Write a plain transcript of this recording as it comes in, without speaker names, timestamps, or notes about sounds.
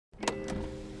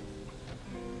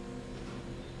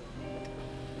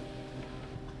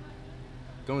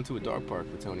going to a dog park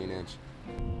with Tony and Ange.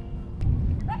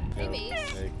 Hey, Mace.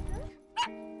 Hey.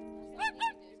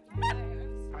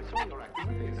 I saw your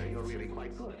activity there. You're really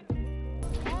quite good.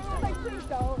 Oh, like, please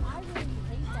don't. I really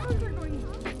hate that. Those are going.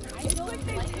 I don't like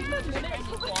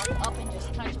to walk up and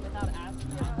just touch it without asking.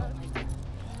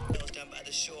 Down by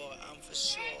the shore, I'm for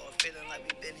sure feeling like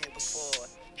we've been here before.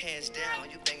 Hands down,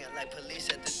 you banging like police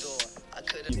at the door. I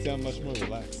could've. You sound much more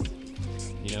relaxed.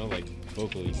 You know, like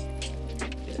vocally.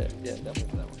 Yeah,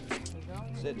 definitely that one.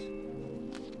 Sit.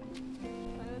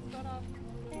 I got off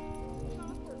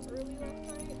early last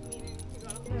night, meaning we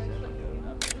got off the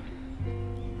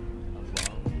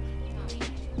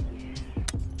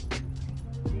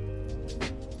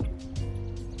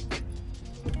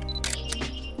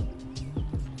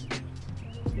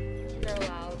They're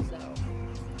loud, so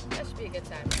that should be a good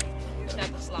time.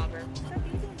 Without the slobber. Stop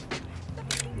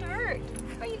eating dirt.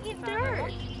 Why you eat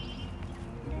dirt?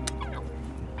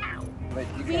 Wait,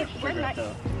 you can't figure out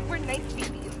though. We're nice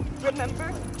babies,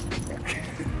 remember?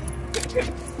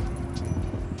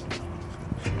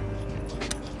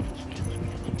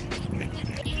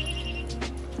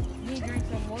 You drink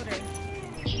some water.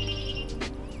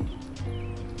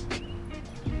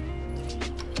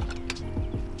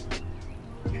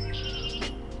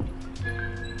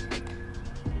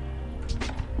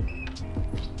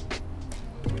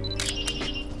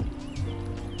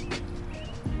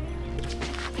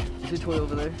 Is your toy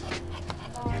over there?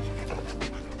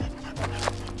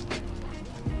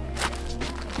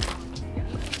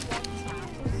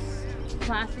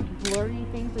 Plastic blurry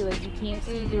things so like you can't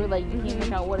see through, like you can't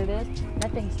make out what it is.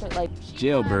 That thing's so, like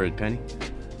Jailbird, Penny.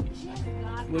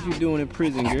 What you doing in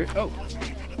prison, girl? Oh.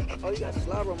 Oh, you got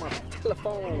slobber on my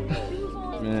telephone.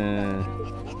 Man,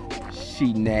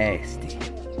 she nasty.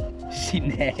 She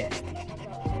nasty.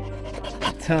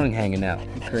 Tongue hanging out.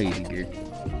 You crazy, girl.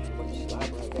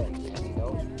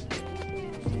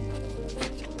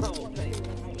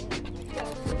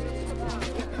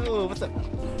 Oh, what's up?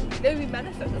 They would be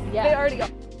medicine. Yeah. They already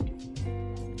got.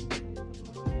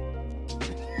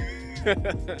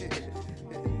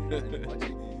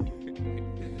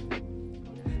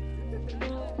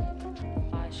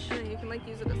 Sure, you can like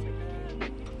use it as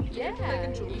like yeah. a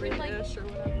You jewelry can, like, dish or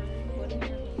whatever. put in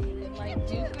your food and like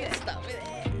do good stuff with it.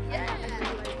 Yeah.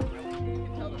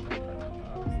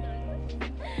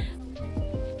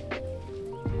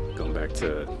 Going back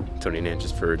to Tony and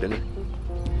Ange's for dinner.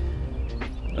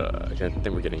 I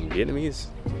think we're getting Vietnamese.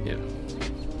 Yeah.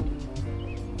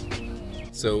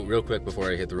 So real quick before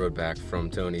I hit the road back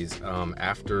from Tony's,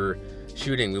 after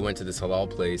shooting we went to this halal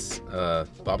place,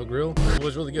 Baba Grill. It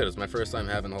was really good. It was my first time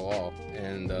having halal,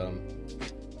 and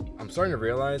I'm starting to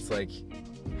realize like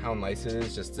how nice it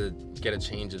is just to get a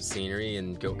change of scenery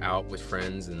and go out with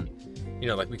friends. And you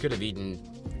know, like we could have eaten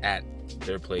at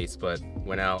their place, but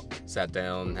went out, sat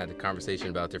down, had a conversation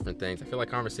about different things. I feel like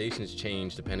conversations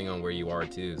change depending on where you are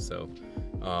too. So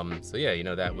yeah, you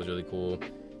know, that was really cool.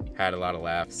 Had a lot of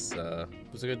laughs. It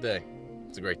was a good day.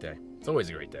 It's a great day. It's always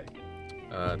a great day.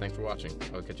 Thanks for watching.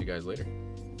 I'll catch you guys later.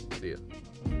 See ya.